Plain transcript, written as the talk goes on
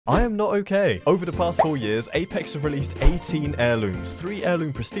I am not okay. Over the past 4 years, Apex have released 18 heirlooms, 3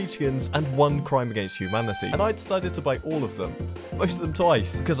 heirloom prestige skins, and 1 crime against humanity. And I decided to buy all of them. Most of them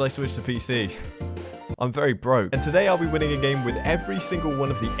twice, because I switched to PC. I'm very broke. And today I'll be winning a game with every single one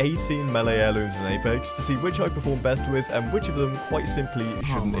of the 18 melee heirlooms in Apex to see which I perform best with and which of them quite simply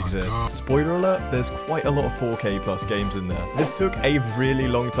shouldn't exist. Spoiler alert, there's quite a lot of 4K plus games in there. This took a really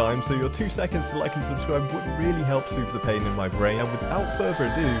long time, so your 2 seconds to like and subscribe would really help soothe the pain in my brain. And without further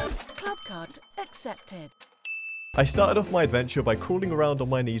ado, club card accepted. I started off my adventure by crawling around on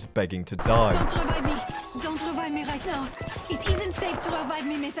my knees begging to die. Don't revive me! Don't revive me right now! It isn't safe to revive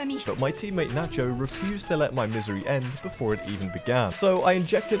me, mes amis! But my teammate Nacho refused to let my misery end before it even began. So I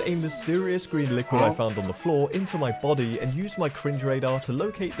injected a mysterious green liquid I found on the floor into my body and used my cringe radar to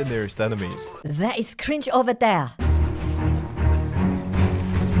locate the nearest enemies. There is cringe over there!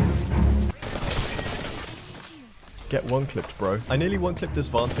 Get one-clipped, bro. I nearly one-clipped this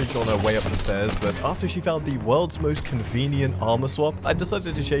Vantage on her way up the stairs, but after she found the world's most convenient armor swap, I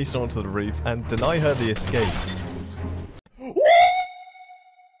decided to chase her onto the roof and deny her the escape.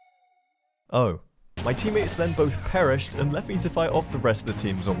 Oh. My teammates then both perished and left me to fight off the rest of the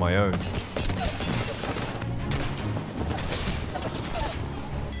teams on my own.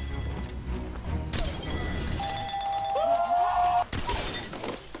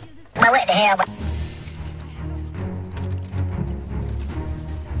 Now what the hell?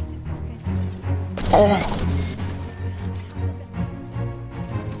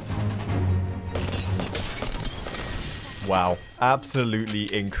 Wow,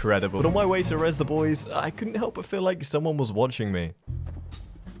 absolutely incredible. But on my way to res the boys, I couldn't help but feel like someone was watching me.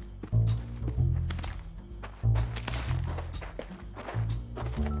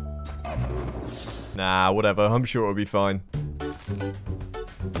 Nah, whatever, I'm sure it'll be fine.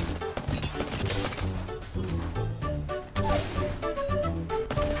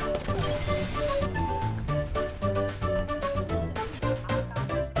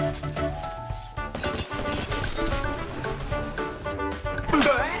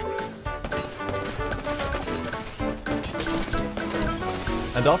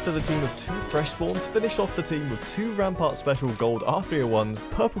 And after the team of 2 fresh spawns finished off the team with 2 Rampart special gold R301s,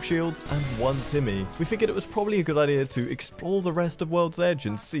 purple shields, and 1 Timmy, we figured it was probably a good idea to explore the rest of World's Edge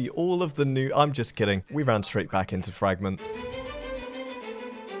and see all of the new— I'm just kidding, we ran straight back into Fragment.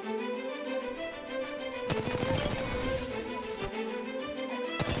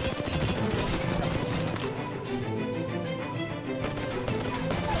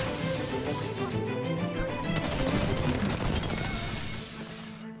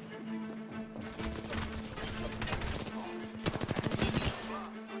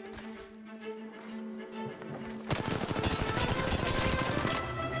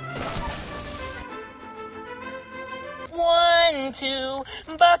 One, two,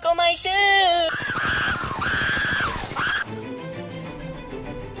 buckle my shoe.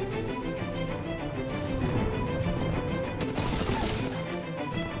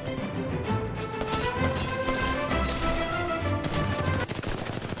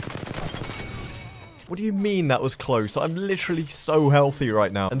 What do you mean that was close? I'm literally so healthy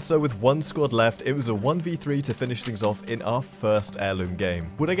right now. And so with 1 squad left, it was a 1v3 to finish things off in our first heirloom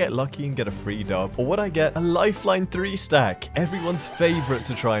game. Would I get lucky and get a free dub? Or would I get a Lifeline 3 stack? Everyone's favorite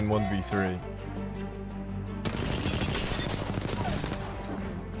to try in 1v3.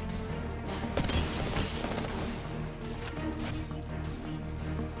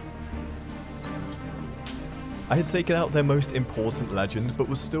 I had taken out their most important legend, but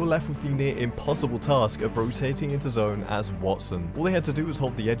was still left with the near impossible task of rotating into zone as Wattson. All they had to do was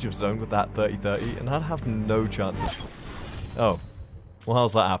hold the edge of zone with that 30-30, and I'd have no chance of— Oh. Well,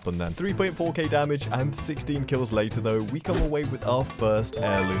 how's that happen then? 3.4k damage and 16 kills later though, we come away with our first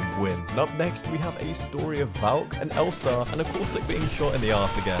heirloom win. And up next, we have a story of Valk, an L-Star, and a Caustic being shot in the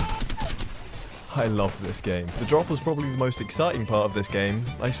arse again. I love this game. The drop was probably the most exciting part of this game.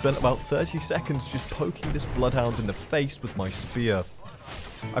 I spent about 30 seconds just poking this Bloodhound in the face with my spear.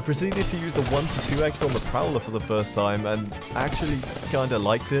 I proceeded to use the 1 to 2x on the Prowler for the first time and actually kinda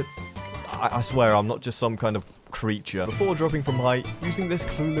liked it. I swear I'm not just some kind of creature. Before dropping from height, using this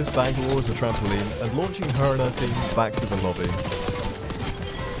clueless Bangalore as a trampoline and launching her and her team back to the lobby.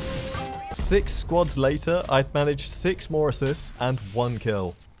 6 squads later, I'd managed 6 more assists and 1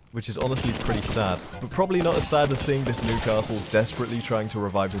 kill. Which is honestly pretty sad, but probably not as sad as seeing this Newcastle desperately trying to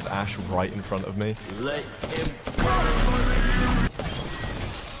revive his Ash right in front of me. Let him.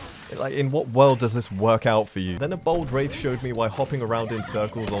 Like, in what world does this work out for you? Then a bold Wraith showed me why hopping around in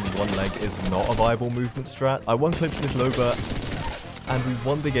circles on one leg is not a viable movement strat. I one-clipped this Loba and we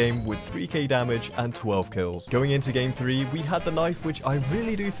won the game with 3k damage and 12 kills. Going into game 3, we had the knife, which I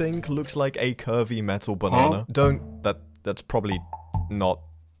really do think looks like a curvy metal banana. That's probably not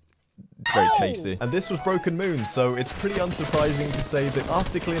very tasty. And this was Broken Moon, so it's pretty unsurprising to say that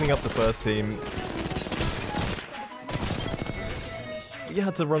after cleaning up the first team, we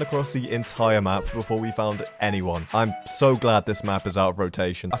had to run across the entire map before we found anyone. I'm so glad this map is out of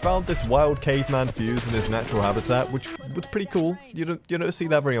rotation. I found this wild caveman fuse in his natural habitat, which was pretty cool. You don't see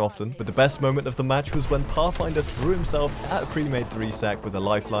that very often. But the best moment of the match was when Pathfinder threw himself at a pre-made 3-stack with a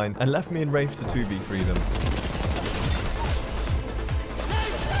lifeline and left me and Wraith to 2v3 them.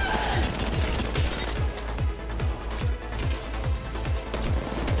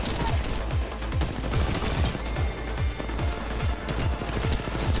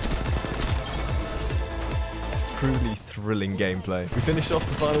 Truly thrilling gameplay. We finished off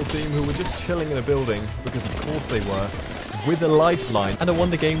the final team who were just chilling in a building, because of course they were, with a lifeline, and I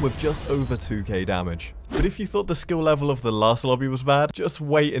won the game with just over 2k damage. But if you thought the skill level of the last lobby was bad, just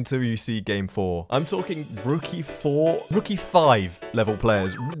wait until you see game 4. I'm talking rookie 5 level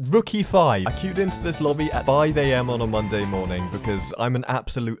players. Rookie 5. I queued into this lobby at 5 AM on a Monday morning because I'm an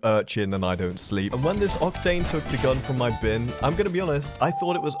absolute urchin and I don't sleep. And when this Octane took the gun from my bin, I'm gonna be honest, I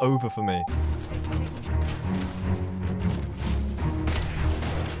thought it was over for me.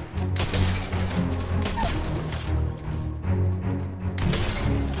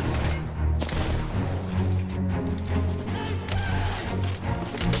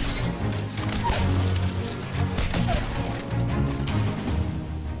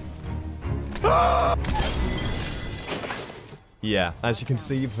 Yeah, as you can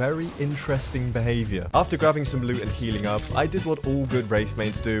see, very interesting behavior. After grabbing some loot and healing up, I did what all good Wraith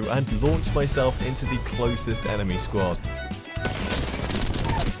mates do and launched myself into the closest enemy squad.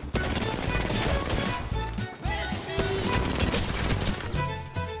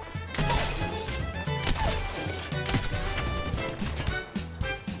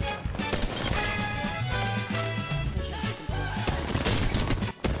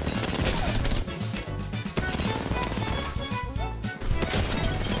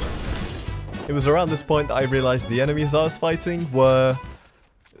 It was around this point that I realized the enemies I was fighting were...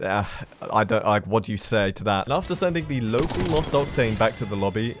 what do you say to that? And after sending the local lost Octane back to the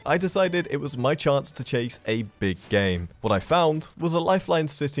lobby, I decided it was my chance to chase a big game. What I found was a lifeline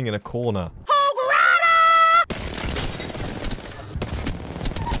sitting in a corner.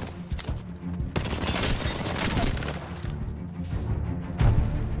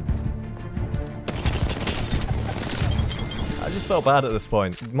 I just felt bad at this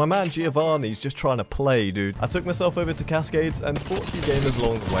point. My man Giovanni's just trying to play, dude. I took myself over to Cascades and fought a few gamers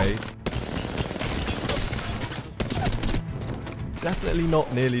along the way. Definitely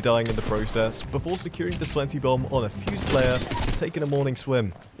not nearly dying in the process, before securing the 20 bomb on a fused player and taking a morning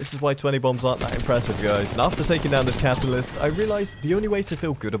swim. This is why 20 bombs aren't that impressive, guys. And after taking down this catalyst, I realized the only way to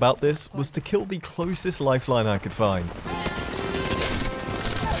feel good about this was to kill the closest lifeline I could find.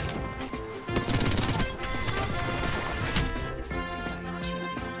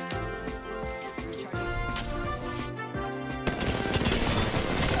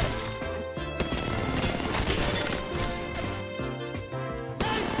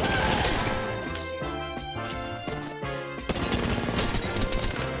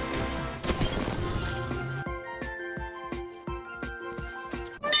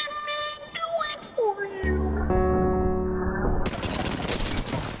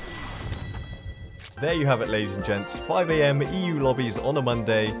 There you have it, ladies and gents. 5 AM EU lobbies on a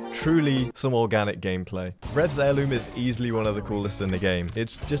Monday. Truly some organic gameplay. Rev's heirloom is easily one of the coolest in the game.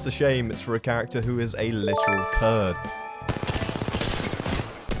 It's just a shame it's for a character who is a literal turd.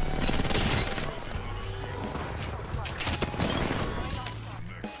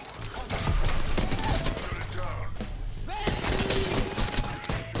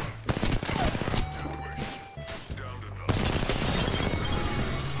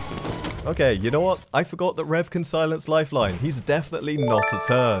 Okay, you know what? I forgot that Rev can silence Lifeline. He's definitely not a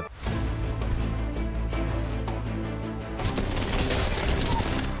turd.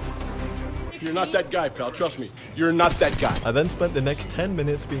 You're not that guy, pal. Trust me. You're not that guy. I then spent the next 10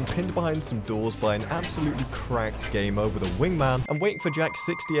 minutes being pinned behind some doors by an absolutely cracked gamer with a wingman and waiting for Jack's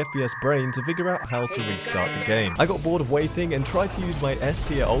 60 FPS brain to figure out how to restart the game. I got bored of waiting and tried to use my S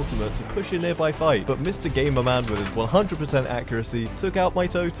tier ultimate to push a nearby fight, but Mr. Gamerman with his 100% accuracy took out my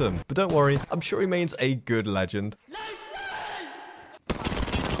totem. But don't worry, I'm sure he remains a good legend.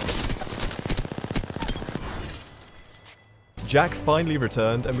 Jack finally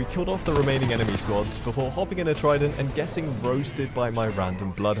returned and we killed off the remaining enemy squads before hopping in a trident and getting roasted by my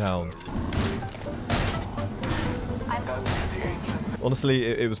random Bloodhound. Honestly,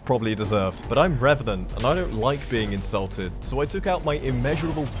 it was probably deserved. But I'm Revenant, and I don't like being insulted, so I took out my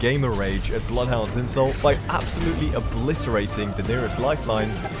immeasurable gamer rage at Bloodhound's insult by absolutely obliterating the nearest lifeline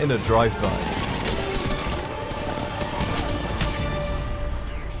in a drive-by.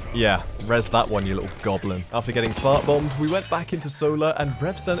 Yeah, res that one, you little goblin. After getting fart bombed, we went back into Solar and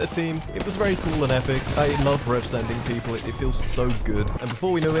rev sent a team. It was very cool and epic. I love rev sending people, it feels so good. And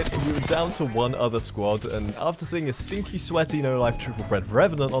before we knew it, we were down to one other squad, and after seeing a stinky, sweaty, no-life triple-bred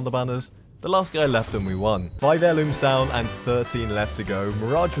Revenant on the banners, the last guy left and we won. 5 heirlooms down and 13 left to go.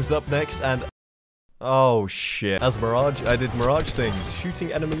 Mirage was up next and... oh shit. As Mirage, I did Mirage things,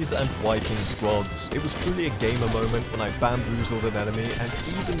 shooting enemies and wiping squads. It was truly a gamer moment when I bamboozled an enemy, and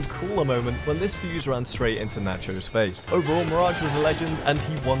even cooler moment when this fuse ran straight into Nacho's face. Overall, Mirage was a legend and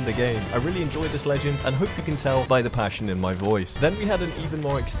he won the game. I really enjoyed this legend and hope you can tell by the passion in my voice. Then we had an even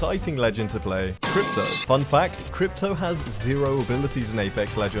more exciting legend to play, Crypto. Fun fact, Crypto has 0 abilities in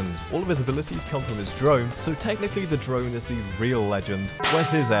Apex Legends. All of his abilities come from his drone, so technically the drone is the real legend. Where's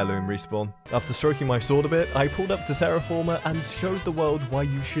his heirloom respawn? After stroking my sword a bit, I pulled up to Terraformer and showed the world why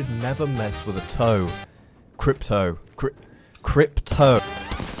you should never mess with a toe. Crypto. Crypto.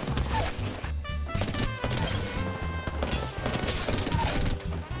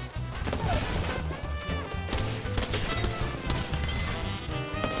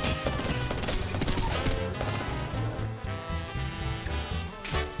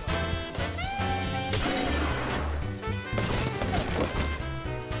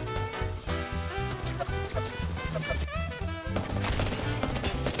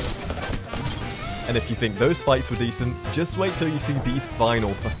 And if you think those fights were decent, just wait till you see the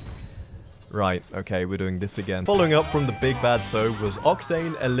final Right, okay, we're doing this again. Following up from the big bad toe was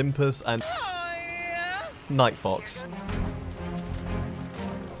Octane, Olympus, and Night Fox.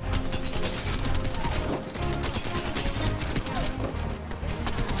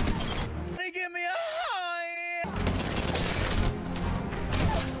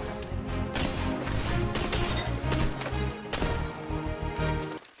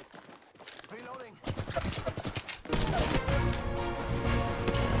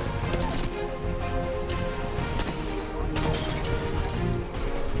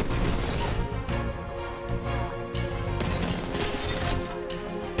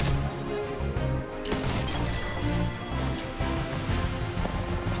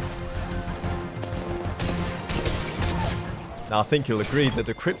 Now I think you'll agree that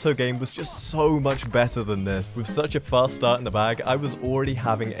the Crypto game was just so much better than this. With such a fast start in the bag, I was already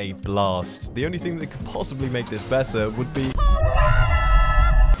having a blast. The only thing that could possibly make this better would be...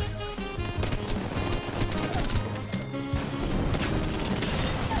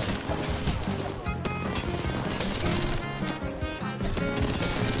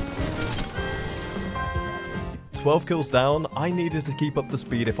 12 kills down, I needed to keep up the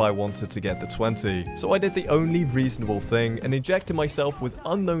speed if I wanted to get the 20. So I did the only reasonable thing and injected myself with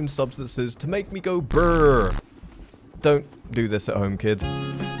unknown substances to make me go brrr. Don't do this at home, kids.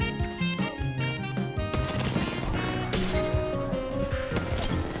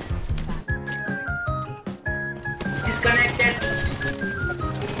 Disconnected.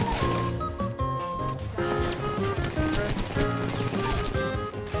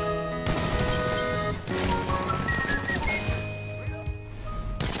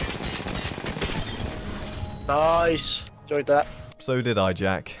 Nice. Enjoyed that. So did I,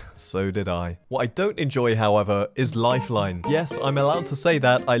 Jack. So did I. What I don't enjoy, however, is Lifeline. Yes, I'm allowed to say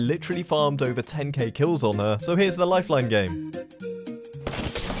that. I literally farmed over 10k kills on her. So here's the Lifeline game.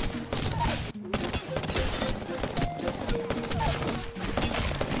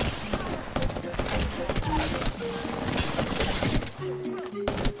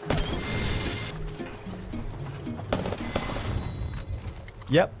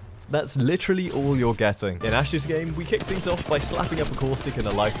 Yep. That's literally all you're getting. In Ash's game, we kicked things off by slapping up a Caustic and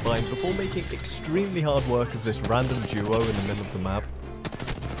a Lifeline before making extremely hard work of this random duo in the middle of the map.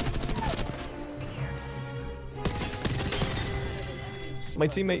 My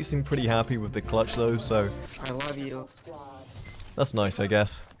teammates seem pretty happy with the clutch though, so... I love you. That's nice, I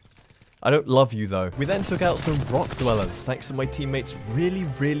guess. I don't love you though. We then took out some rock dwellers, thanks to my teammates' really,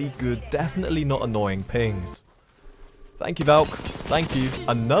 really good, definitely not annoying pings. Thank you, Valk. Thank you.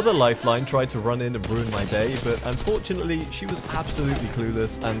 Another Lifeline tried to run in and ruin my day, but unfortunately, she was absolutely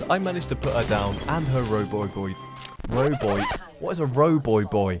clueless, and I managed to put her down and her Roboy boy. Roboy? What is a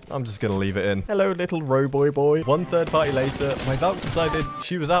Roboy boy? I'm just gonna leave it in. Hello, little Roboy boy. One third party later, my Valk decided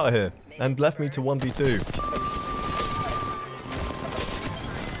she was out of here, and left me to 1v2.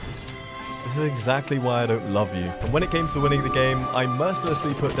 This is exactly why I don't love you. And when it came to winning the game, I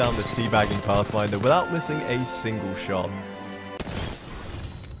mercilessly put down the teabagging Pathfinder without missing a single shot.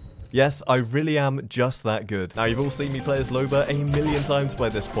 Yes, I really am just that good. Now, you've all seen me play as Loba a million times by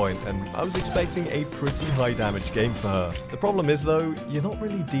this point, and I was expecting a pretty high damage game for her. The problem is, though, you're not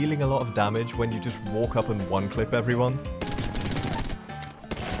really dealing a lot of damage when you just walk up and one-clip everyone.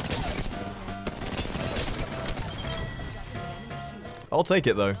 I'll take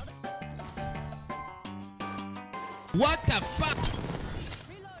it, though. What the fuck?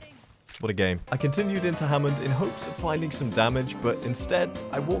 What a game. I continued into Hammond in hopes of finding some damage, but instead,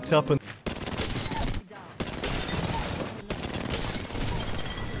 I walked up and...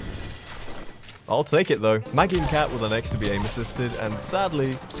 I'll take it though. Maggie and Cat were the next to be aim assisted, and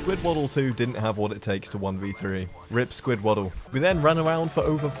sadly, Squidwaddle 2 didn't have what it takes to 1v3. Rip Squidwaddle. We then ran around for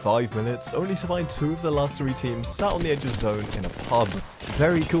over 5 minutes, only to find 2 of the last 3 teams sat on the edge of zone in a pub.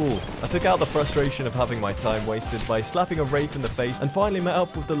 Very cool. I took out the frustration of having my time wasted by slapping a Wraith in the face, and finally met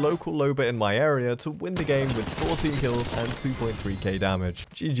up with the local Loba in my area to win the game with 14 kills and 2.3k damage.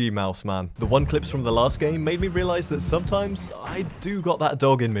 GG mouse man. The 1 clips from the last game made me realize that sometimes I do got that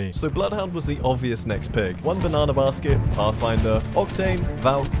dog in me. So Bloodhound was the obvious next pick. 1 banana basket, Pathfinder, Octane,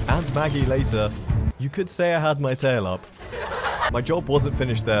 Valk, and Maggie later. You could say I had my tail up. My job wasn't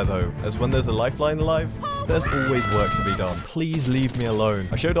finished there though, as when there's a Lifeline alive, there's always work to be done. Please leave me alone.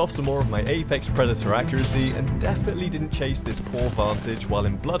 I showed off some more of my Apex Predator accuracy and definitely didn't chase this poor vantage while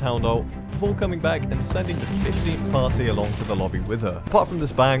in Bloodhound ult, before coming back and sending the 15th party along to the lobby with her. Apart from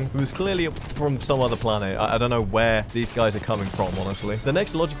this Bang, who is clearly from some other planet, I don't know where these guys are coming from, honestly. The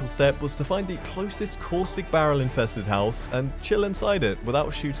next logical step was to find the closest Caustic barrel infested house and chill inside it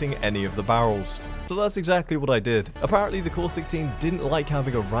without shooting any of the barrels. So that's exactly what I did. Apparently the Caustic team didn't like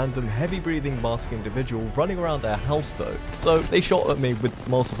having a random heavy breathing masked individual running around their house though, so they shot at me with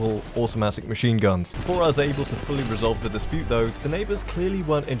multiple automatic machine guns. Before I was able to fully resolve the dispute though, the neighbours clearly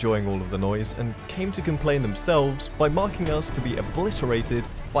weren't enjoying all of the noise and came to complain themselves by marking us to be obliterated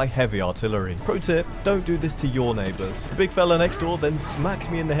by heavy artillery. Pro tip, don't do this to your neighbours. The big fella next door then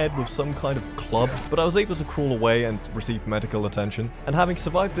smacked me in the head with some kind of club, but I was able to crawl away and receive medical attention. And having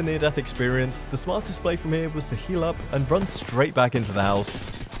survived the near-death experience, the smartest play from here was to heal up and run straight back into the house.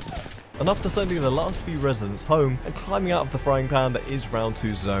 And after sending the last few residents home and climbing out of the frying pan that is round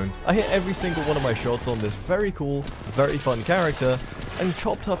 2's zone, I hit every single one of my shots on this very cool, very fun character and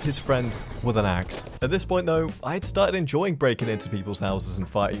chopped up his friend with an axe. At this point though, I had started enjoying breaking into people's houses and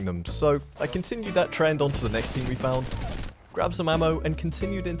fighting them, so I continued that trend onto the next team we found, grabbed some ammo and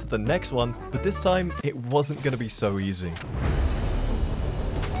continued into the next one, but this time it wasn't going to be so easy.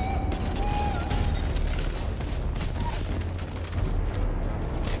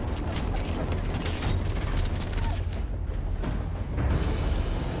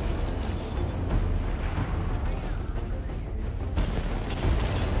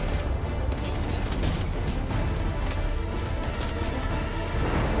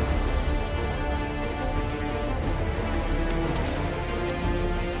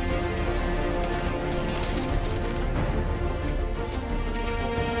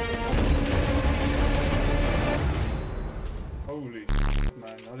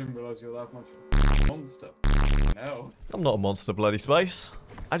 You're that much monster. No. I'm not a monster, bloody space.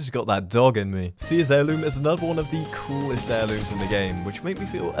 I just got that dog in me. Seer's heirloom is another one of the coolest heirlooms in the game, which made me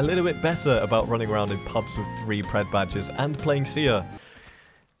feel a little bit better about running around in pubs with 3 pred badges and playing Seer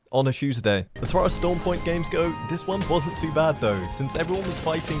on a Tuesday. As far as Storm Point games go, this one wasn't too bad though, since everyone was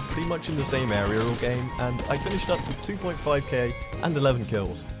fighting pretty much in the same area all game, and I finished up with 2.5k and 11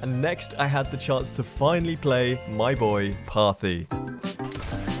 kills. And next I had the chance to finally play my boy Pathy.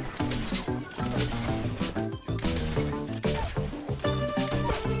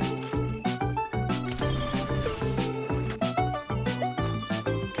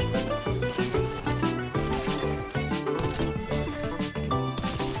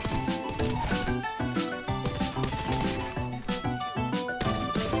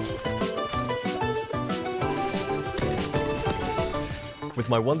 With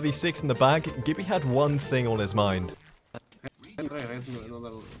my 1v6 in the bag, Gibby had one thing on his mind. And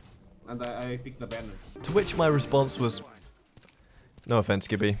I picked the banner. To which my response was, no offense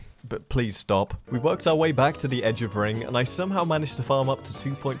Gibby, but please stop. We worked our way back to the edge of ring, and I somehow managed to farm up to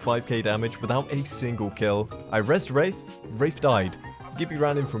 2.5k damage without a single kill. I rezzed Wraith, Wraith died. Gibby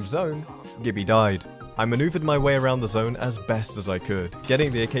ran in from zone, Gibby died. I maneuvered my way around the zone as best as I could,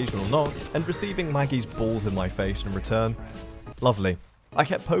 getting the occasional knock, and receiving Maggie's balls in my face in return. Lovely. I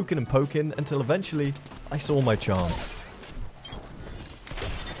kept poking and poking until eventually I saw my chance.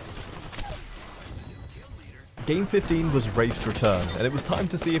 Game 15 was Wraith's return, and it was time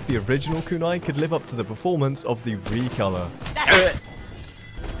to see if the original kunai could live up to the performance of the Recolour.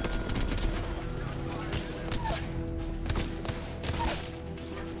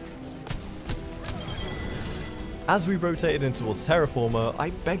 As we rotated in towards Terraformer, I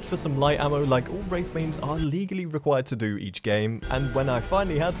begged for some light ammo like all Wraith mains are legally required to do each game, and when I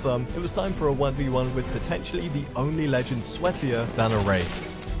finally had some, it was time for a 1v1 with potentially the only legend sweatier than a Wraith.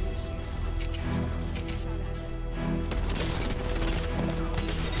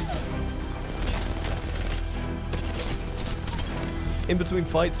 In between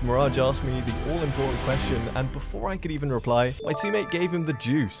fights, Mirage asked me the all-important question, and before I could even reply, my teammate gave him the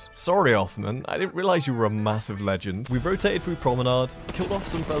juice. Sorry, Offman, I didn't realize you were a massive legend. We rotated through Promenade, killed off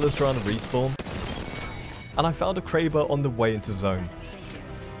some fellas trying to respawn, and I found a Kraber on the way into zone.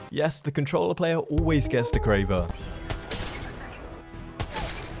 Yes, the controller player always gets the Kraber.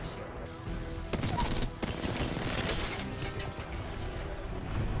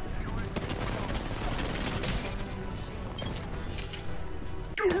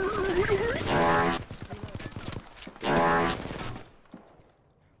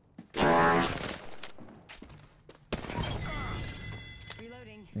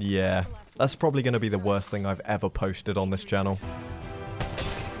 Yeah, that's probably going to be the worst thing I've ever posted on this channel.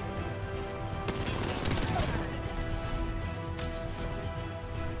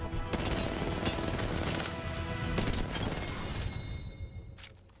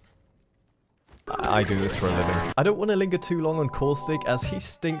 I do this for a living. I don't want to linger too long on Caustic as he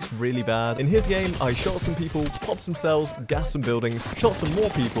stinks really bad. In his game, I shot some people, popped some cells, gassed some buildings, shot some more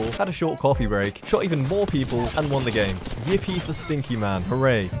people, had a short coffee break, shot even more people, and won the game. Yippee for Stinky Man.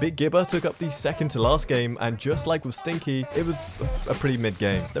 Hooray. Big Gibber took up the second to last game, and just like with Stinky, it was a pretty mid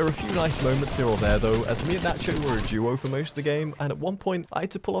game. There were a few nice moments here or there though, as me and Nacho were a duo for most of the game, and at one point, I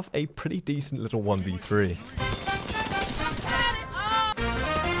had to pull off a pretty decent little 1v3.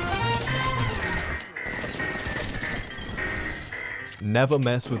 Never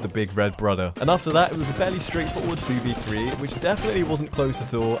mess with the big red brother. And after that, it was a fairly straightforward 2v3, which definitely wasn't close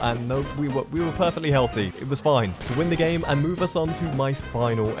at all, and no, we were perfectly healthy. It was fine to win the game and move us on to my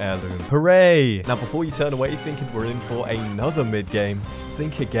final heirloom. Hooray! Now, before you turn away thinking we're in for another mid-game,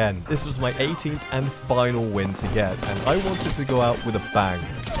 think again. This was my 18th and final win to get, and I wanted to go out with a bang.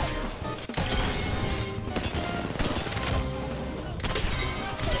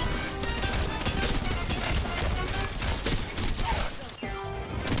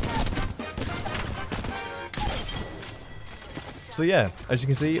 So yeah, as you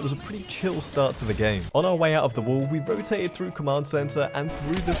can see, it was a pretty chill start to the game. On our way out of the wall, we rotated through Command Center and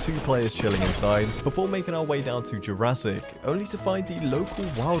through the two players chilling inside, before making our way down to Jurassic, only to find the local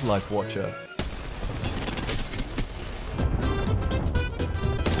wildlife watcher.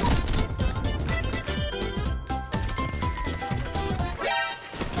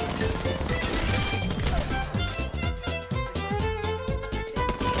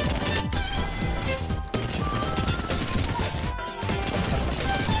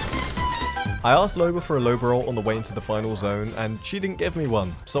 I asked Loba for a Loba roll on the way into the final zone, and she didn't give me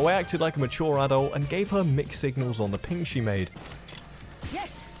one, so I acted like a mature adult and gave her mixed signals on the ping she made.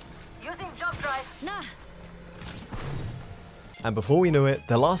 Yes, using jump drive. Nah. And before we knew it,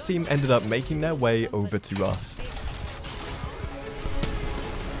 the last team ended up making their way over to us.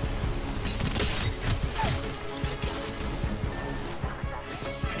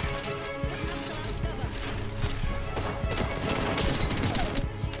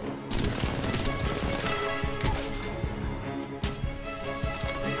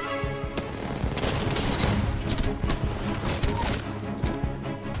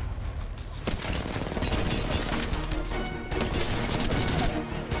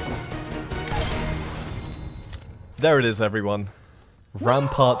 There it is, everyone.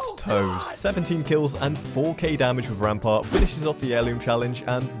 Rampart's toes. 17 kills and 4k damage with Rampart finishes off the heirloom challenge,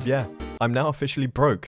 and yeah, I'm now officially broke.